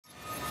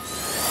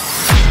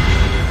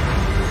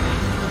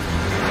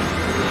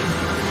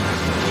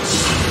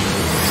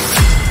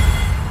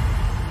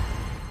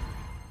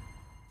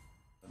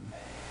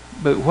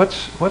But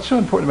what's so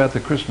important about the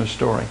Christmas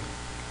story?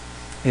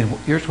 And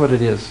here's what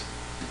it is.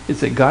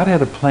 It's that God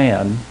had a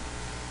plan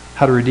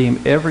how to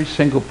redeem every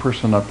single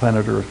person on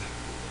planet Earth.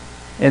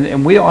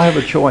 And we all have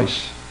a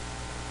choice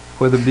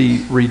whether to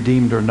be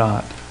redeemed or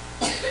not.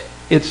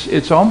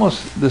 It's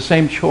almost the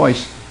same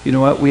choice. You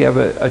know what? We have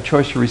a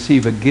choice to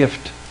receive a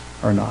gift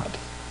or not.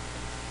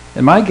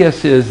 And my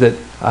guess is that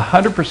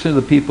 100% of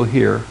the people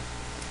here,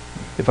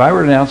 if I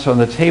were to announce on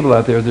the table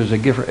out there, there's a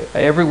gift,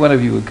 every one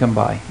of you would come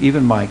by.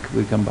 Even Mike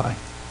would come by.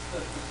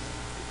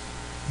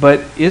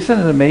 But isn't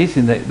it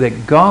amazing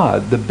that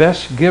God, the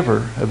best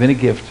giver of any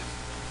gift,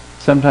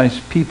 sometimes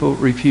people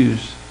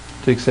refuse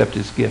to accept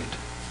his gift.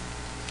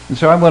 And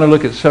so I want to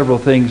look at several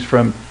things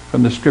from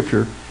the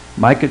scripture.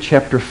 Micah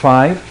chapter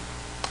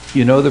 5,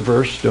 you know the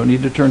verse, don't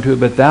need to turn to it.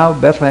 But thou,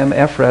 Bethlehem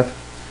Ephrath,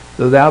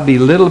 though thou be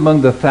little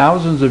among the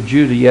thousands of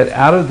Judah, yet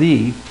out of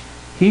thee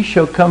he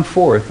shall come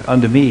forth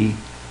unto me,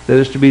 that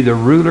is to be the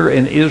ruler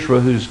in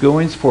Israel, whose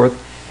goings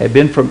forth have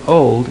been from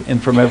old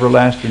and from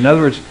everlasting. In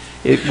other words,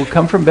 it will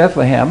come from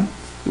Bethlehem.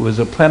 It was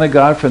a plan of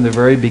God from the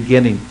very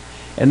beginning.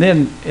 And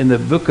then in the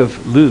book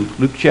of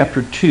Luke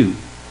chapter 2,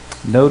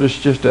 notice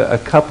just a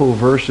couple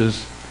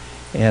verses,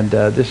 and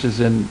this is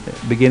in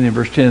beginning in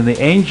verse 10. And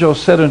the angel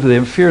said unto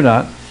them, Fear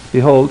not,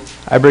 behold,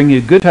 I bring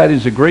you good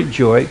tidings of great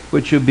joy,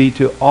 which shall be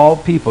to all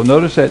people.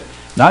 Notice that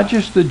not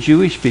just the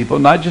Jewish people,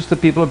 not just the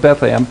people of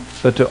Bethlehem,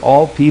 but to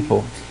all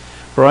people.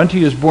 For unto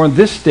you is born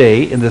this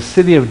day in the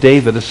city of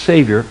David a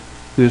Savior,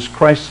 who is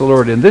Christ the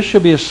Lord. And this shall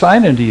be a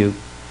sign unto you.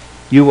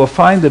 You will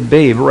find the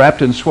babe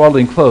wrapped in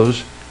swaddling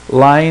clothes,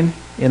 lying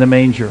in a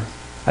manger.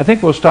 I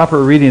think we'll stop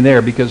our reading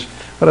there, because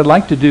what I'd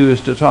like to do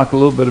is to talk a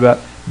little bit about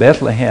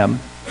Bethlehem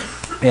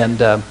and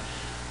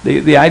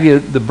the idea,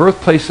 the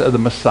birthplace of the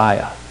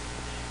Messiah.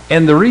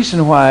 And the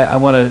reason why I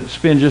want to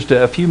spend just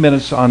a few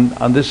minutes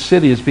on this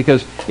city is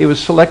because it was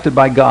selected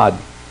by God.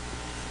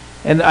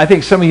 And I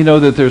think some of you know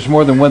that there's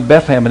more than one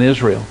Bethlehem in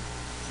Israel.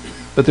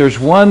 But there's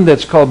one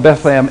that's called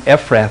Bethlehem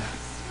Ephrath.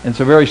 And it's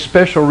a very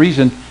special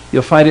reason.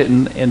 You'll find it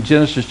in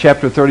Genesis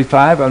chapter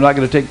 35. I'm not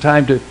going to take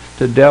time to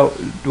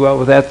dwell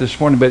with that this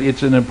morning, but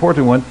it's an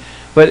important one.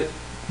 But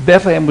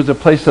Bethlehem was a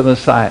place of the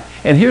Messiah.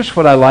 And here's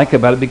what I like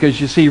about it, because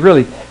you see,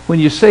 really, when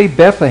you say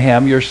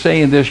Bethlehem, you're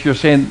saying this, you're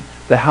saying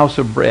the house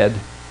of bread.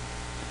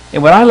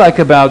 And what I like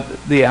about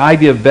the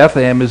idea of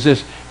Bethlehem is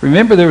this.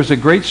 Remember, there was a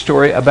great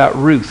story about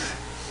Ruth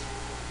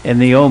and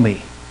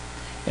Naomi,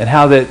 and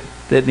how that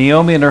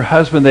Naomi and her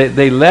husband,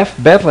 they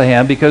left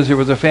Bethlehem because there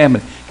was a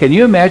famine. Can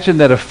you imagine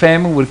that a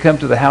famine would come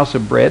to the house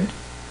of bread?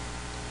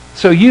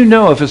 So you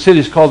know, if a city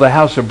is called the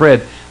house of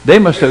bread, they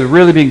must have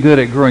really been good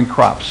at growing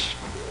crops.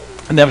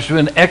 And they must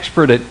have been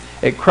expert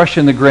at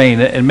crushing the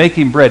grain and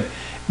making bread.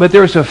 But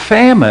there was a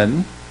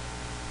famine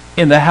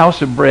in the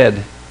house of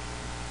bread.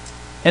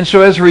 And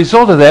so as a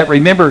result of that,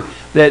 remember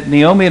that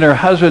Naomi and her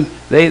husband,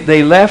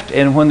 they left,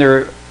 and when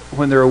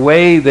they're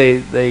away,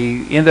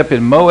 they end up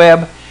in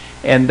Moab.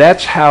 And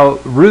that's how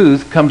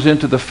Ruth comes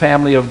into the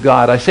family of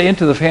God. I say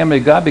into the family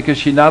of God because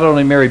she not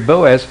only married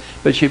Boaz,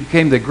 but she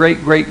became the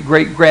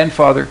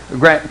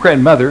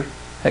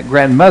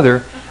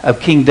grandmother of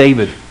King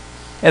David,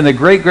 and the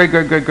great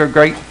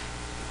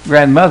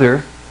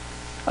grandmother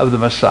of the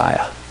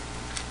Messiah.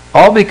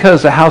 All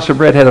because the house of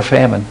bread had a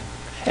famine.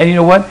 And you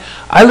know what?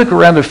 I look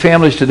around at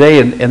families today,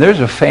 and there's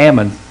a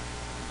famine.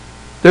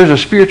 There's a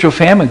spiritual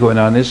famine going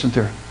on, isn't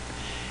there?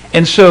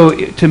 And so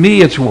to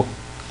me, it's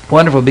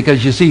wonderful,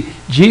 because you see,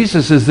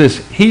 Jesus is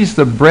this. He's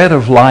the bread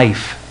of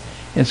life.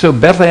 And so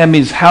Bethlehem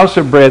means house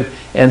of bread,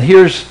 and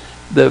here's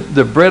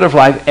the bread of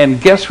life. And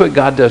guess what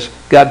God does?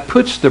 God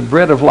puts the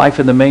bread of life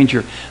in the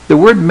manger. The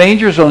word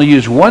manger is only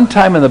used one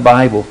time in the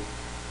Bible,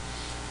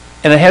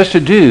 and it has to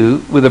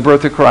do with the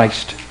birth of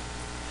Christ.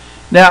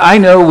 Now, I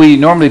know we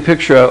normally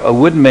picture a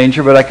wooden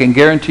manger, but I can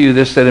guarantee you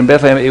this, that in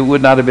Bethlehem it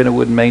would not have been a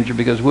wooden manger,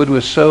 because wood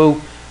was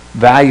so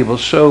valuable,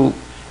 so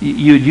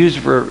you'd use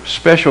it for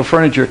special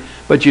furniture,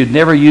 but you'd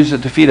never use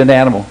it to feed an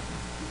animal.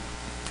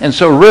 And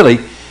so really,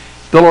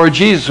 the Lord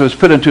Jesus was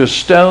put into a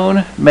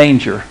stone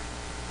manger.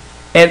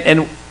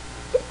 And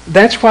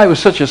that's why it was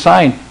such a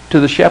sign to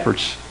the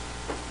shepherds.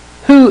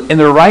 Who in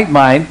their right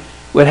mind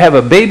would have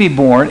a baby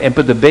born and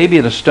put the baby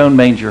in a stone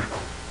manger?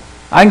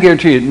 I can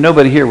guarantee you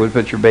nobody here would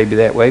put your baby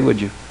that way,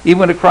 would you? Even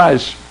when it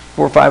cries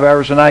 4 or 5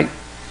 hours a night.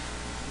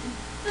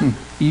 You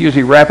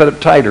usually wrap it up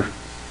tighter.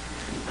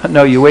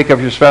 No, you wake up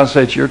your spouse and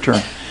say it's your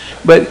turn.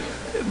 But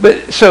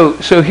so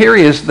here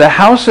he is, the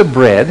house of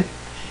bread,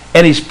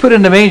 and he's put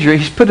in the manger,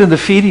 he's put in the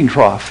feeding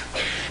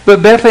trough.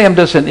 But Bethlehem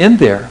doesn't end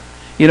there.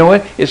 You know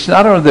what? It's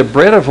not only the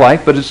bread of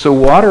life, but it's the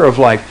water of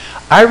life.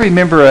 I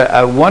remember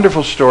a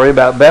wonderful story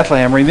about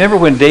Bethlehem. Remember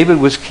when David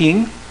was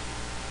king?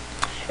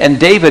 And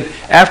David,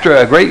 after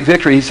a great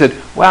victory, he said,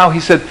 wow, he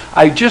said,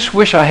 I just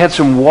wish I had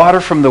some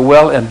water from the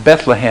well in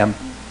Bethlehem.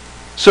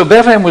 So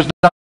Bethlehem was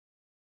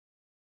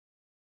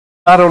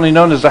not only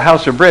known as the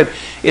house of bread,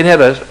 it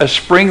had a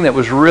spring that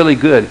was really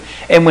good.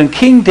 And when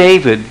King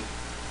David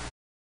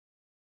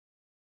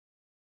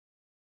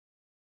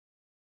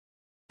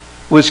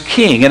was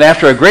king, and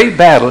after a great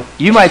battle,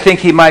 you might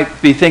think he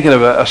might be thinking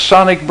of a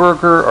Sonic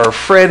Burger or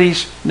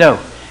Freddy's. No.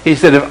 He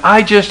said, if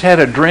I just had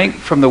a drink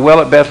from the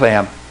well at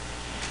Bethlehem.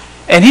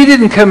 And he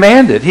didn't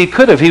command it. He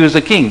could have. He was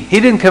a king. He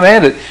didn't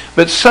command it.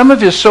 But some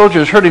of his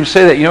soldiers heard him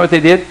say that. You know what they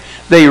did?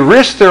 They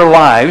risked their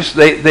lives.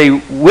 They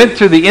went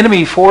through the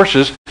enemy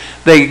forces.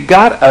 They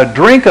got a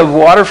drink of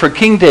water for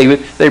King David.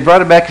 They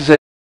brought it back and said,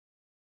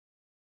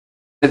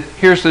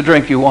 here's the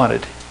drink you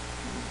wanted.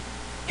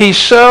 He's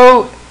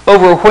so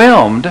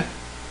overwhelmed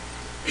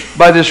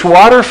by this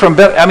water from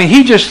Bethlehem. I mean,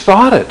 he just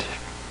thought it.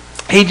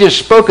 He just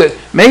spoke it,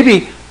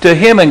 maybe to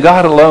him and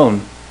God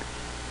alone.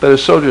 But a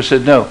soldier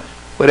said, no,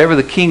 whatever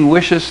the king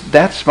wishes,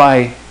 that's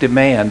my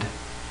demand.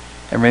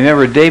 And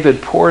remember,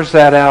 David pours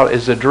that out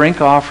as a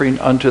drink offering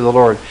unto the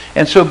Lord.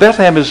 And so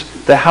Bethlehem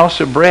is the house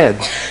of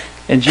bread.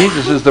 And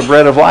Jesus is the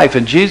bread of life.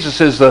 And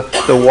Jesus is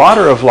the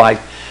water of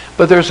life.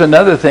 But there's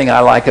another thing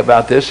I like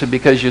about this, and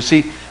because you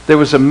see, there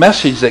was a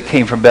message that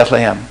came from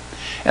Bethlehem.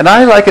 And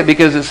I like it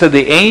because it said,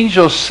 the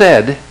angel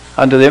said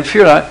unto them,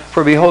 fear not,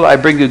 for behold, I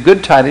bring you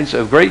good tidings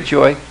of great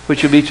joy,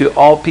 which will be to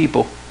all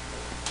people.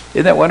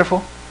 Isn't that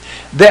wonderful?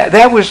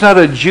 That was not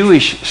a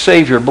Jewish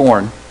Savior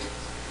born.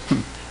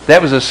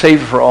 That was a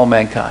Savior for all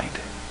mankind.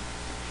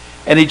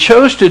 And he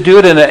chose to do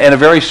it in a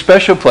very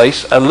special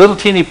place, a little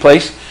teeny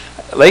place.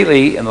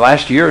 Lately, in the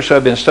last year or so,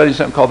 I've been studying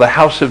something called the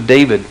House of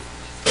David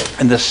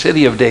and the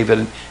city of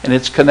David and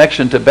its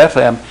connection to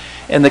Bethlehem.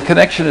 And the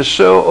connection is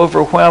so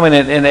overwhelming,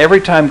 and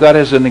every time God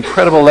has an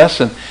incredible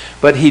lesson.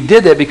 But he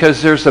did that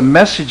because there's a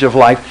message of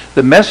life.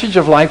 The message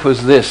of life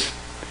was this,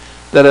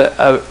 that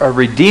a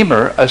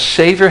Redeemer, a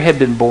Savior had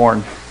been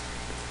born.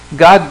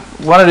 God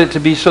wanted it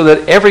to be so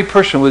that every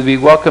person would be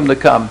welcome to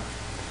come.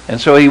 And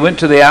so he went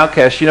to the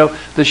outcast. You know,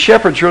 the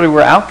shepherds really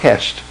were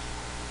outcast.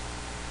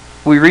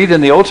 We read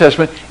in the Old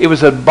Testament, it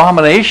was an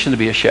abomination to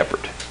be a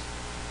shepherd.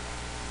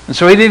 And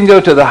so he didn't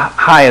go to the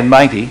high and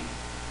mighty.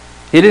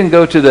 He didn't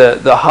go to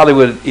the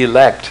Hollywood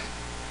elect.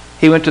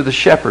 He went to the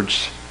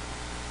shepherds.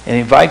 And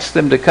he invites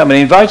them to come. And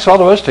he invites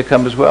all of us to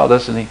come as well,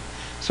 doesn't he?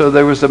 So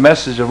there was the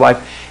message of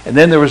life. And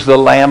then there was the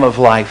Lamb of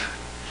life.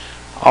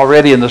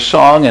 Already in the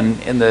song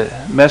and in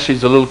the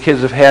message the little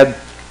kids have had,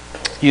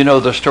 you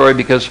know the story,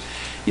 because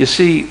you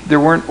see, there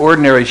weren't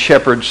ordinary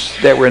shepherds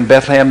that were in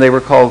Bethlehem. They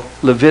were called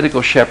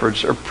Levitical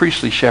shepherds or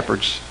priestly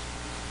shepherds.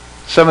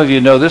 Some of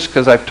you know this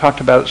because I've talked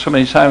about it so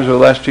many times over the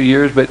last 2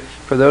 years, but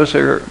for those who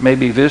are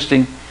maybe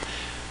visiting,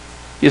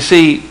 you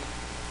see,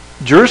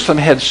 Jerusalem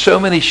had so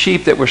many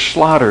sheep that were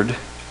slaughtered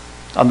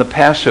on the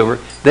Passover,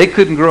 they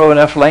couldn't grow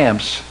enough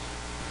lambs.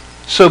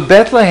 So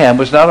Bethlehem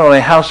was not only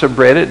a house of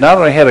bread, it not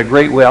only had a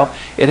great well,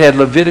 it had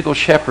Levitical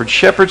shepherds,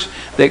 shepherds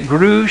that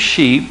grew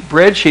sheep,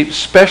 bred sheep,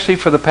 especially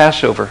for the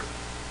Passover.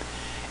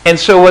 And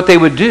so what they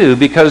would do,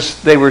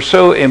 because they were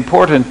so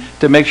important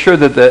to make sure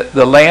that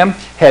the lamb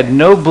had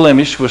no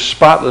blemish, was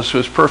spotless,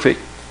 was perfect.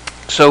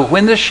 So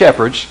when the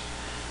shepherds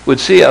would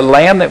see a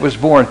lamb that was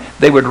born,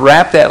 they would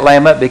wrap that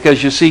lamb up,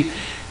 because you see,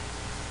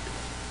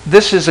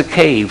 this is a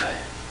cave.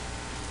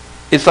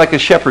 It's like a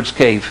shepherd's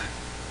cave.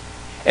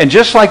 And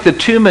just like the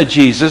tomb of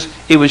Jesus,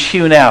 it was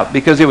hewn out,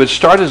 because it would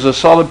start as a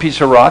solid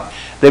piece of rock.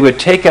 They would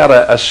take out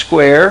a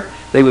square,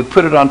 they would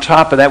put it on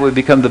top, and that would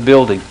become the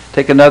building.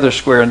 Take another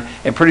square,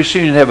 and pretty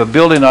soon you'd have a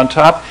building on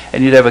top,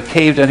 and you'd have a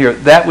cave down here.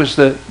 That was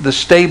the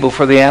stable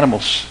for the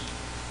animals.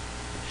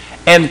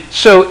 And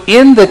so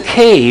in the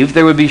cave,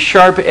 there would be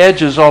sharp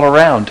edges all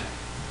around.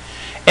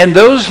 And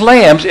those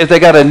lambs, if they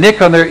got a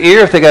nick on their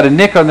ear, if they got a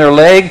nick on their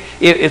leg,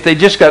 if they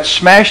just got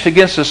smashed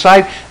against the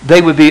side,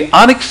 they would be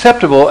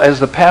unacceptable as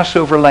the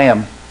Passover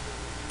lamb.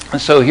 And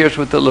so here's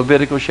what the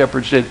Levitical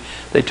shepherds did.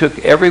 They took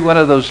every one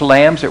of those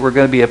lambs that were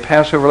going to be a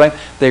Passover lamb,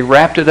 they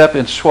wrapped it up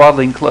in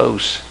swaddling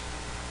clothes.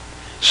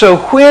 So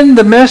when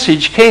the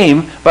message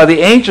came by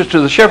the angels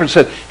to the shepherds,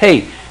 said,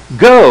 hey,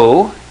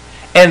 go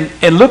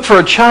and look for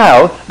a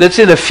child that's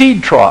in a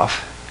feed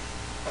trough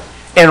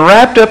and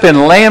wrapped up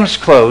in lamb's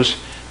clothes,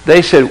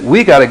 they said,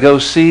 we got to go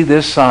see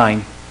this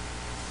sign.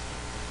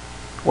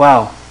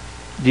 Wow.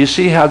 Do you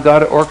see how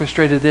God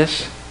orchestrated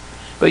this?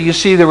 But you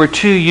see, there were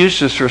two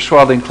uses for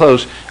swaddling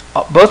clothes.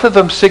 Both of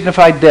them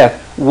signified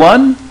death.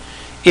 One,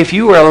 if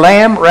you were a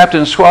lamb wrapped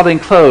in swaddling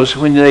clothes,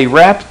 when they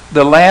wrapped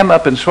the lamb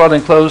up in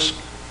swaddling clothes,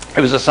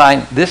 it was a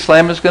sign, this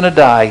lamb is going to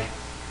die.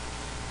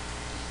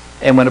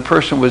 And when a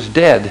person was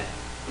dead,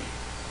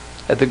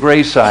 at the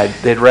graveside,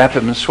 they'd wrap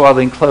him in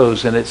swaddling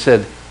clothes, and it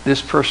said,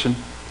 this person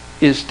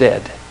is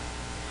dead.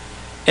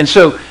 And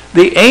so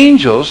the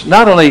angels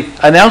not only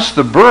announced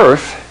the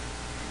birth,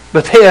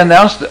 but they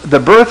announced the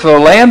birth of a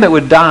lamb that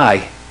would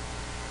die,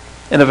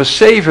 and of a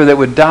Savior that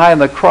would die on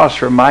the cross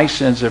for my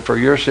sins and for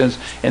your sins.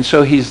 And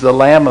so he's the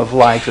Lamb of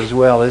life as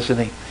well, isn't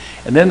he?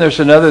 And then there's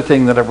another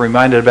thing that I'm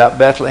reminded about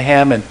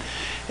Bethlehem,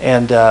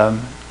 and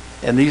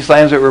these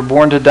lambs that were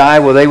born to die,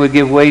 well, they would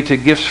give way to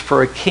gifts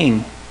for a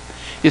king.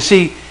 You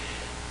see,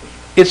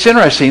 it's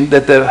interesting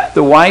that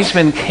the wise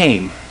men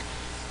came.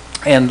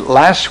 And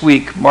last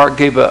week, Mark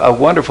gave a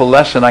wonderful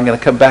lesson. I'm going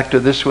to come back to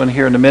this one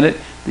here in a minute,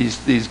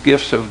 these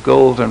gifts of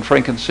gold and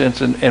frankincense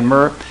and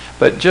myrrh.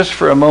 But just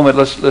for a moment,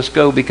 let's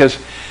go, because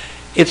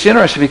it's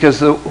interesting,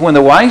 because when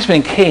the wise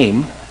men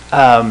came,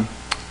 I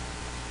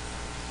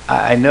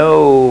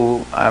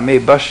know I may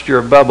bust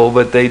your bubble,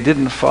 but they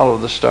didn't follow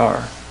the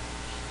star.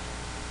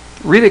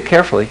 Read it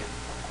carefully.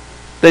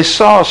 They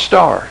saw a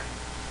star.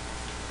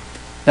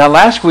 Now,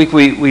 last week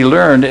we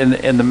learned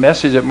in the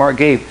message that Mark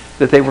gave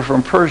that they were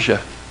from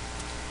Persia.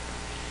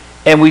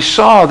 And we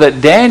saw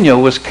that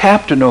Daniel was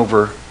captain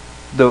over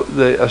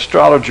the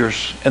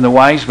astrologers and the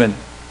wise men.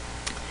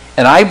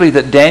 And I believe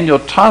that Daniel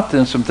taught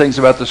them some things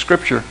about the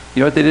Scripture.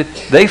 You know what they did?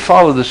 They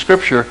followed the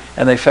Scripture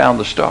and they found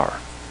the star.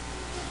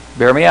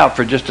 Bear me out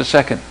for just a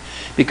second.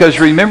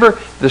 Because remember,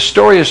 the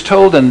story is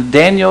told in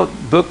Daniel,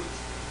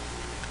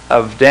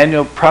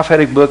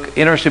 prophetic book,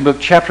 interesting book,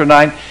 chapter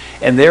 9.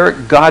 And there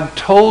God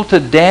told to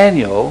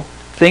Daniel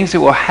things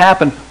that will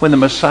happen when the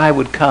Messiah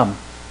would come.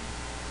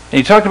 And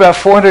he talked about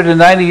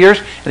 490 years,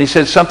 and he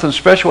said something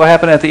special will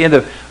happen at the end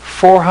of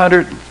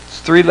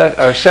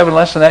 7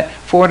 less than that,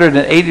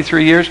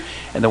 483 years.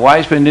 And the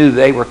wise men knew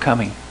they were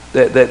coming,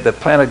 that the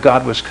plan of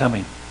God was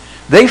coming.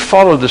 They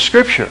followed the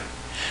Scripture.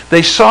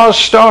 They saw a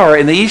star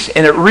in the east,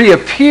 and it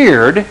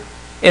reappeared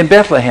in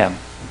Bethlehem.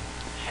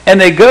 And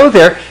they go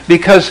there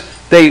because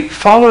they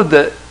followed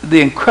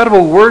the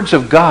incredible words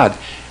of God.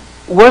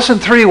 It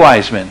wasn't 3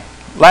 wise men.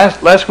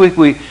 Last week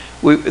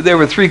there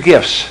were 3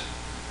 gifts.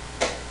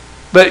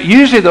 But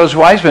usually those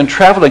wise men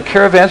traveled in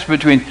caravans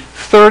between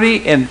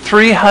 30 and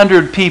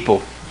 300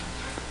 people.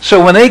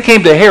 So when they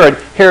came to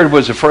Herod, Herod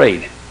was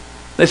afraid.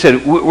 They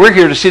said, we're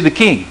here to see the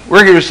king.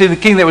 We're here to see the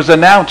king that was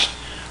announced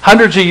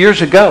hundreds of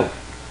years ago.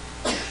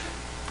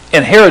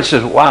 And Herod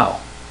says, wow,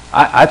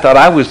 I thought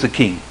I was the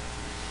king.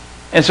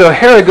 And so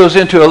Herod goes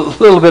into a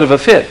little bit of a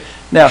fit.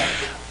 Now,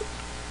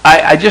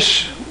 I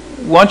just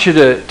want you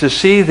to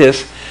see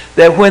this,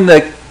 that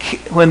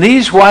when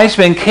these wise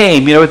men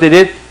came, you know what they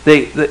did?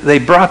 They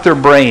brought their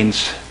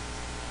brains.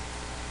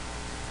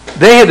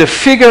 They had to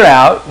figure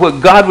out what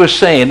God was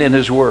saying in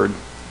His Word.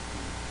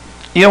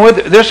 You know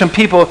what? There's some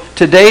people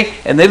today,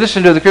 and they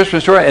listen to the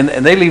Christmas story,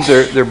 and they leave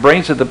their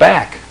brains at the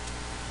back.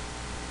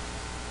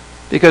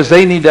 Because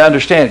they need to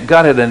understand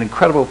God had an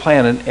incredible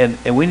plan,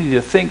 and we need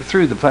to think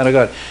through the plan of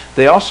God.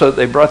 They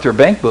brought their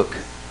bank book.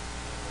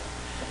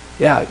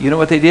 Yeah, you know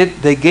what they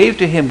did? They gave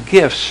to him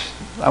gifts.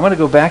 I'm going to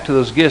go back to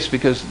those gifts,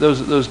 because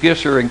those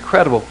gifts are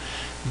incredible.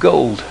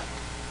 Gold,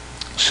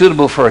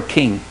 suitable for a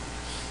king.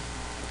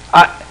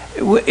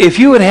 If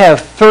you would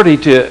have 30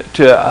 to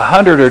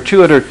 100 or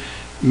 200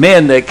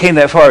 men that came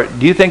that far,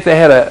 do you think they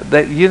had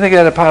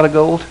a pile of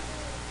gold?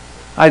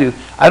 I do.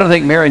 I don't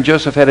think Mary and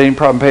Joseph had any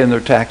problem paying their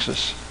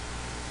taxes.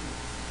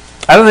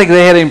 I don't think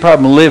they had any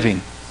problem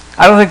living.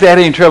 I don't think they had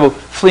any trouble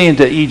fleeing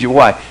to Egypt.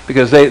 Why?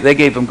 Because they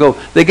gave them gold.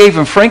 They gave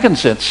them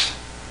frankincense.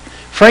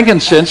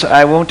 Frankincense,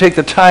 I won't take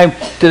the time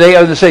today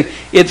other than say,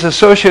 it's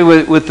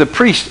associated with the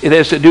priest. It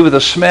has to do with the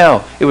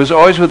smell. It was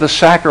always with a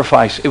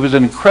sacrifice. It was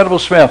an incredible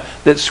smell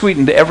that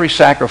sweetened every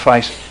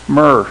sacrifice.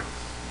 Myrrh.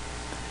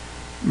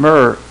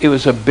 It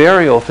was a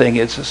burial thing.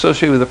 It's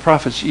associated with the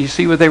prophets. You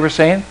see what they were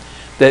saying?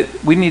 That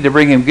we need to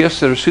bring him gifts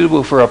that are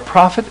suitable for a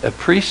prophet, a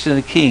priest, and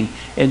a king.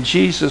 And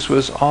Jesus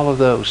was all of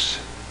those.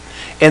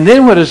 And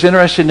then what is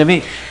interesting to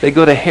me, they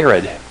go to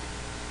Herod.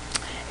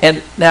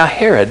 And now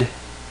Herod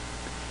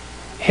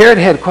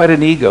had quite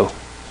an ego.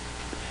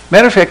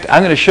 Matter of fact,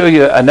 I'm going to show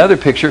you another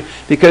picture,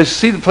 because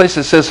see the place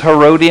that says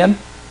Herodian?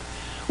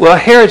 Well,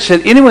 Herod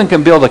said anyone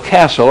can build a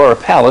castle or a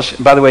palace.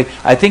 And by the way,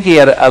 I think he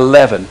had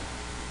 11.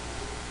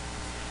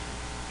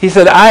 He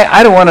said,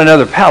 I don't want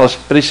another palace,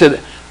 but he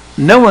said,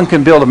 no one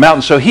can build a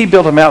mountain. So he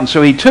built a mountain.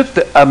 So he took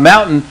a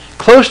mountain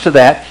close to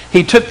that.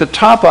 He took the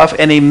top off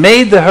and he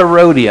made the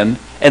Herodian,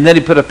 and then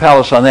he put a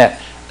palace on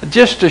that,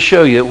 just to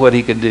show you what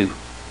he could do.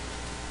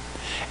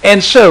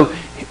 And so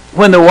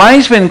when the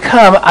wise men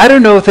come, I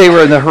don't know if they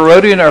were in the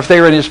Herodian or if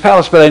they were in his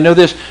palace, but I know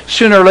this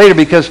sooner or later,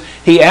 because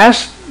he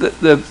asked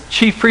the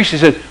chief priest, he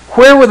said,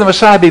 where will the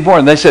Messiah be born?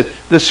 And they said,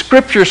 the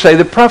scriptures say,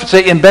 the prophets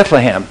say, in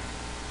Bethlehem.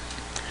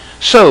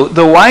 So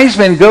the wise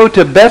men go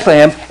to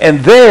Bethlehem, and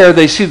there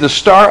they see the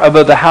star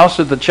above the house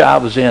that the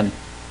child was in.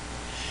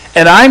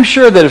 And I'm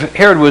sure that if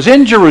Herod was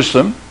in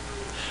Jerusalem,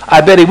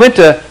 I bet he went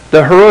to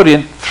the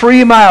Herodian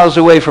 3 miles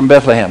away from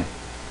Bethlehem.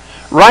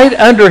 Right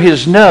under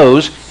his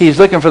nose, he's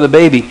looking for the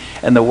baby.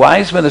 And the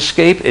wise men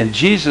escape, and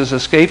Jesus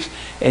escapes.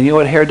 And you know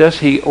what Herod does?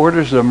 He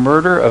orders the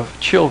murder of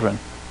children.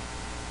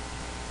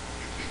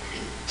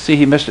 See,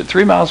 he missed it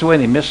 3 miles away,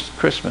 and he missed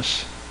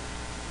Christmas.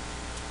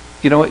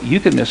 You know what? You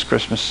can miss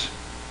Christmas.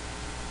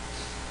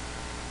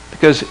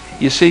 Because,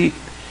 you see,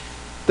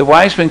 the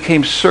wise men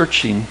came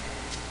searching,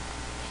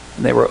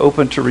 and they were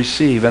open to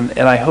receive. And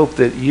I hope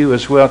that you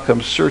as well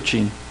come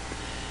searching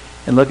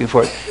and looking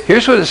for it.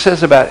 Here's what it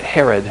says about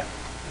Herod.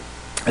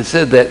 It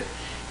said that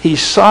he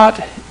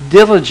sought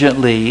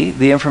diligently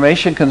the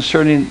information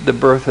concerning the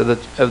birth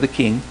of the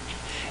king.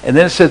 And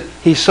then it said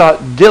he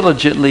sought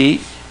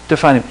diligently to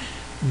find him.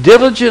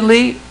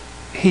 Diligently,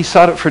 he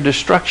sought it for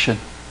destruction.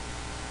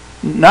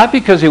 Not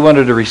because he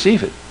wanted to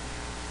receive it.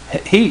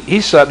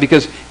 He sought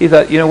because he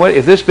thought, you know what,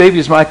 if this baby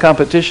is my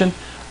competition,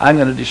 I'm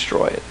going to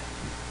destroy it.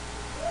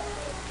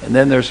 And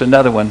then there's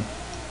another one.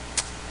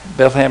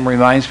 Bethlehem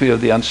reminds me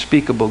of the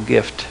unspeakable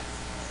gift.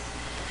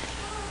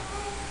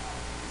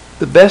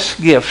 The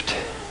best gift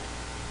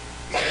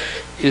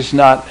is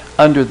not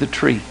under the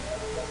tree.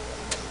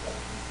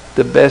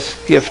 The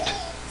best gift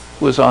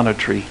was on a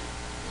tree.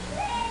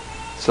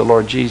 It's the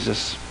Lord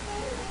Jesus.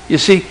 You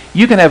see,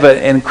 you can have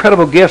an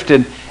incredible gift,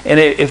 and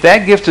if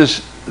that gift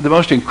is the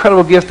most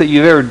incredible gift that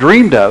you've ever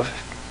dreamed of,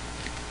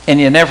 and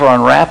you never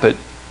unwrap it,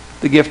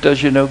 the gift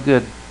does you no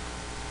good.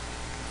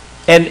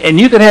 And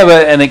you can have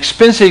an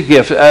expensive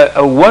gift,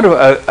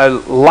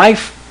 a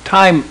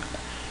lifetime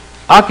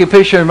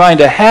occupation of mind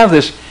to have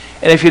this,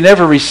 and if you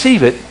never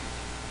receive it,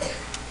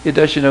 it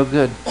does you no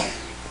good.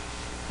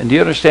 And do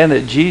you understand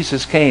that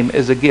Jesus came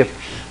as a gift?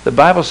 The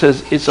Bible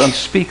says it's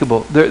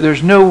unspeakable.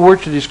 There's no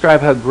word to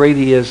describe how great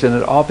he is, and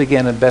it all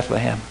began in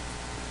Bethlehem.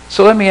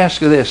 So let me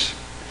ask you this.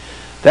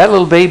 That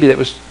little baby that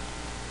was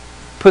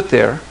put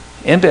there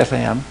in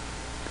Bethlehem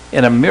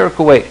in a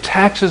miracle way,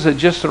 taxes at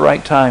just the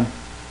right time,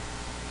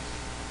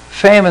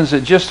 famines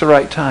at just the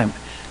right time,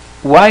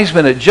 wise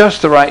men at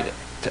just the right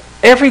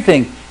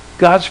everything,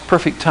 God's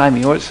perfect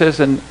timing. You know what it says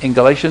in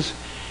Galatians?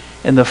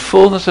 In the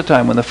fullness of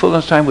time, when the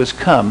fullness of time was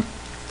come,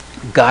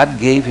 God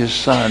gave his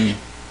Son,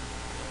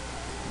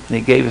 and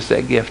he gave us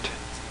that gift.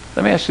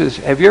 Let me ask you this.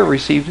 Have you ever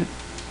received it?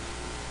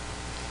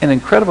 An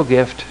incredible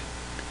gift.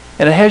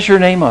 And it has your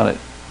name on it.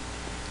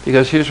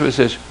 Because here's what it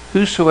says.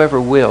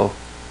 Whosoever will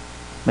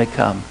may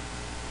come.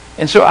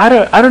 And so I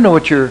don't know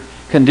what your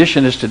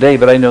condition is today,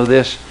 but I know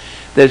this.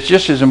 That it's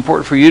just as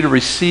important for you to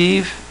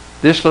receive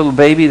this little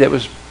baby that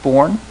was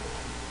born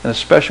in a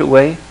special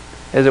way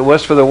as it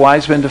was for the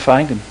wise men to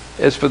find him,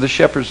 as for the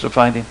shepherds to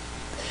find him.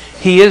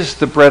 He is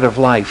the bread of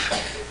life,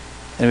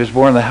 and he was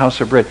born in the house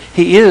of bread.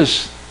 He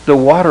is the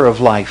water of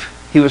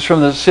life. He was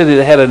from the city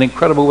that had an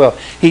incredible well.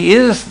 He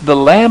is the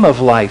Lamb of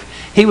life.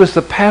 He was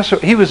the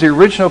Passover. He was the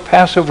original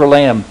Passover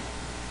lamb.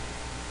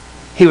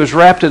 He was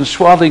wrapped in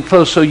swaddling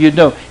clothes, so you'd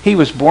know he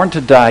was born to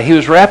die. He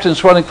was wrapped in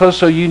swaddling clothes,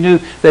 so you knew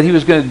that he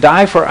was going to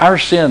die for our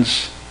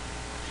sins.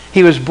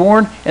 He was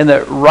born in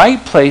the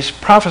right place,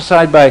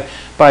 prophesied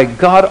by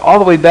God all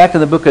the way back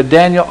in the book of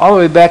Daniel, all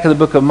the way back in the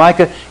book of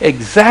Micah,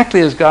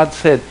 exactly as God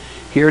said.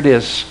 Here it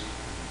is.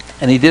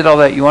 And he did all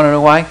that. You want to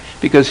know why?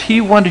 Because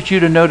he wanted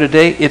you to know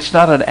today it's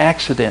not an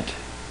accident.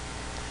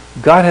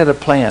 God had a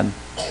plan.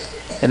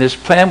 And his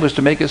plan was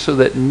to make it so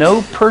that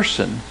no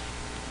person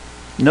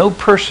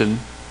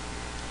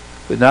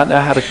would not know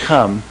how to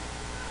come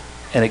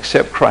and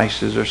accept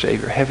Christ as their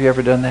Savior. Have you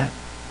ever done that?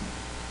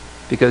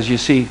 Because you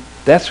see,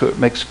 that's what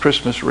makes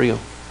Christmas real.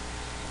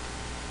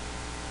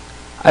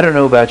 I don't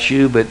know about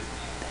you, but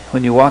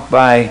when you walk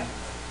by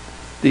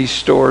these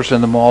stores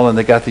in the mall and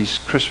they got these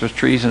Christmas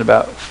trees and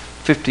about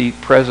 50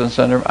 presents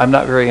under them, I'm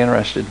not very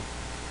interested.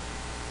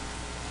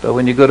 But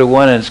when you go to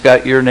one and it's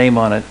got your name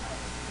on it,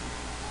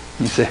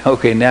 you say,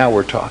 okay, now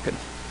we're talking.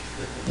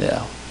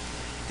 Yeah.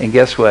 And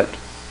guess what?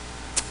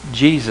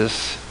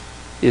 Jesus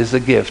is a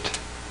gift,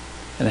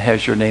 and it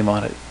has your name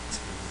on it.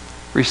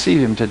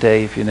 Receive him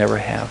today if you never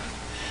have.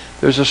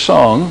 There's a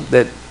song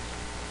that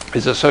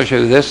is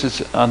associated with this.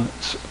 It's on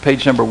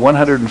page number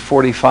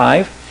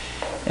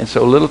 145. And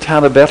so Little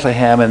Town of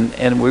Bethlehem,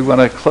 and we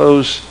want to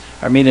close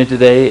our meeting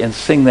today and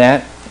sing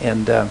that.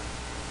 And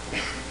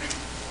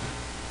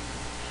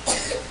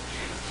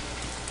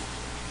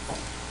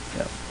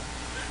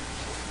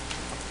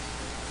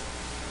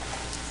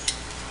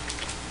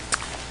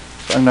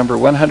song number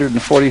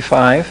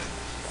 145.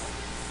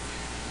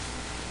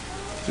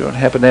 If you don't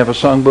happen to have a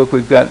songbook,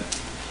 we've got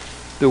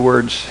the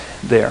words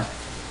there.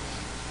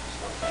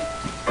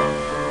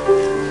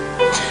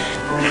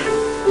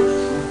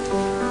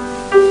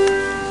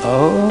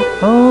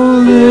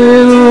 Oh,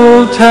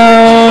 little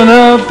town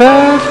of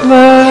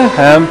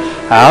Bethlehem,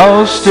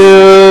 how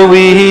still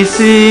we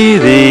see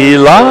thee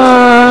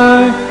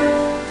lie.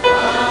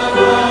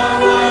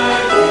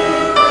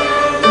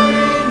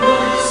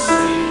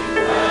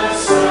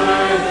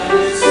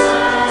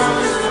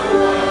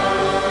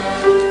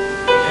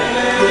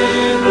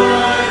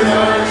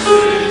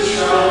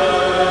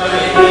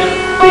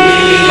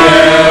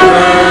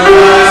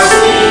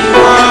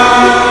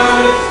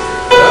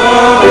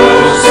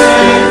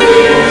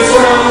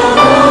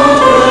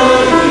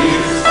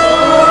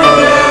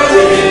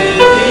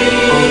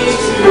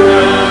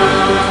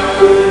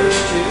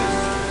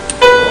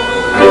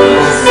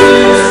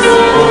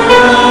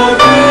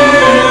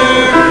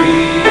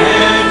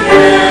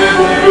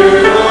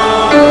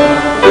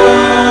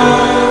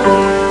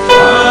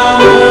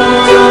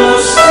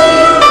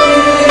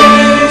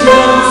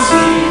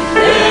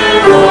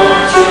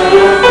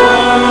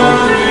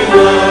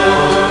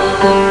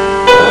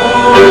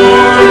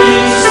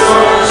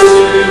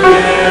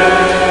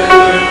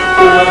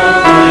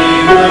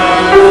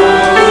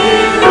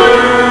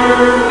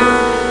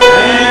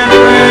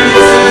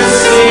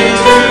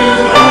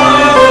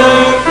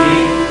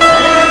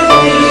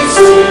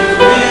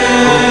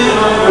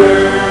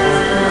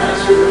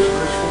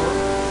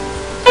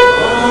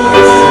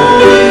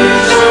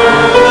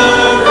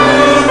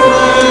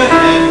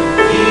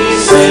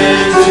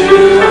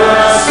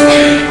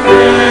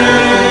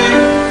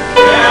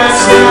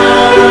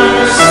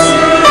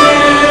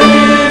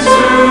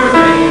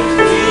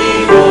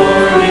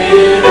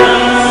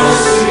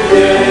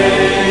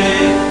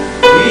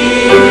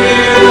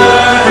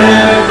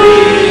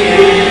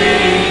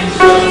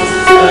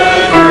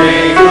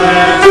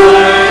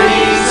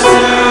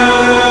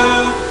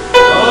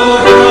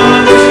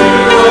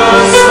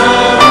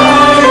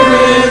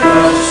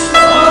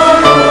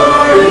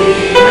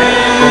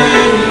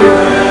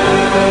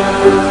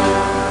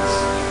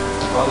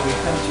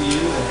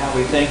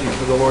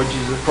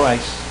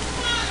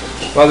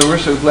 Father, we're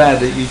so glad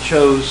that you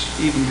chose,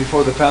 even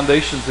before the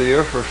foundations of the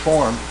earth were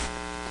formed,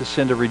 to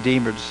send a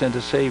Redeemer, to send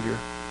a Savior.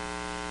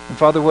 And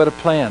Father, what a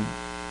plan,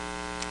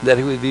 that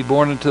he would be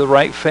born into the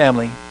right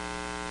family,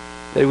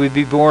 that he would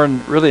be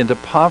born really into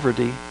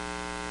poverty,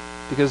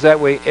 because that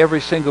way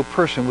every single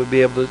person would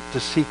be able to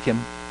seek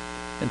him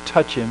and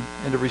touch him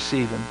and to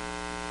receive him.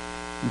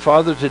 And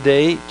Father,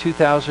 today,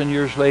 2,000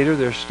 years later,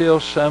 there's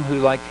still some who,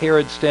 like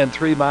Herod, stand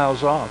 3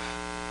 miles off.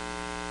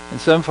 And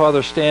some,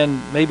 Father,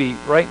 stand maybe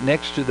right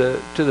next to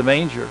the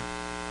manger.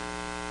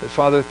 But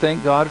Father,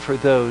 thank God for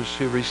those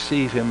who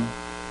receive him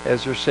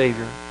as their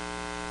Savior.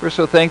 We're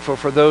so thankful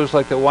for those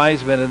like the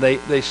wise men, and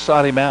they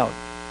sought him out.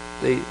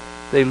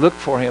 They looked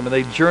for him, and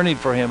they journeyed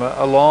for him,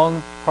 a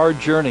long, hard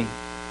journey.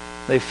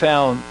 They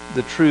found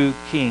the true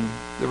King,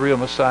 the real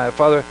Messiah.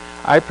 Father,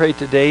 I pray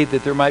today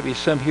that there might be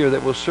some here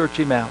that will search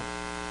him out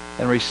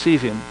and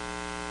receive him.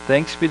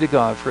 Thanks be to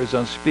God for his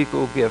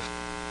unspeakable gift.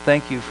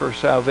 Thank you for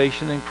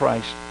salvation in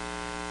Christ.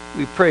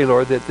 We pray,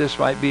 Lord, that this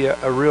might be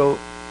a real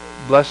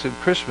blessed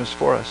Christmas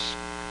for us,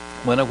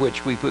 one of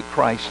which we put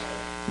Christ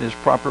in his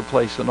proper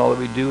place in all that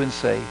we do and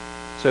say.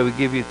 So we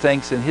give you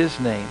thanks in his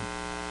name.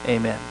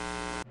 Amen.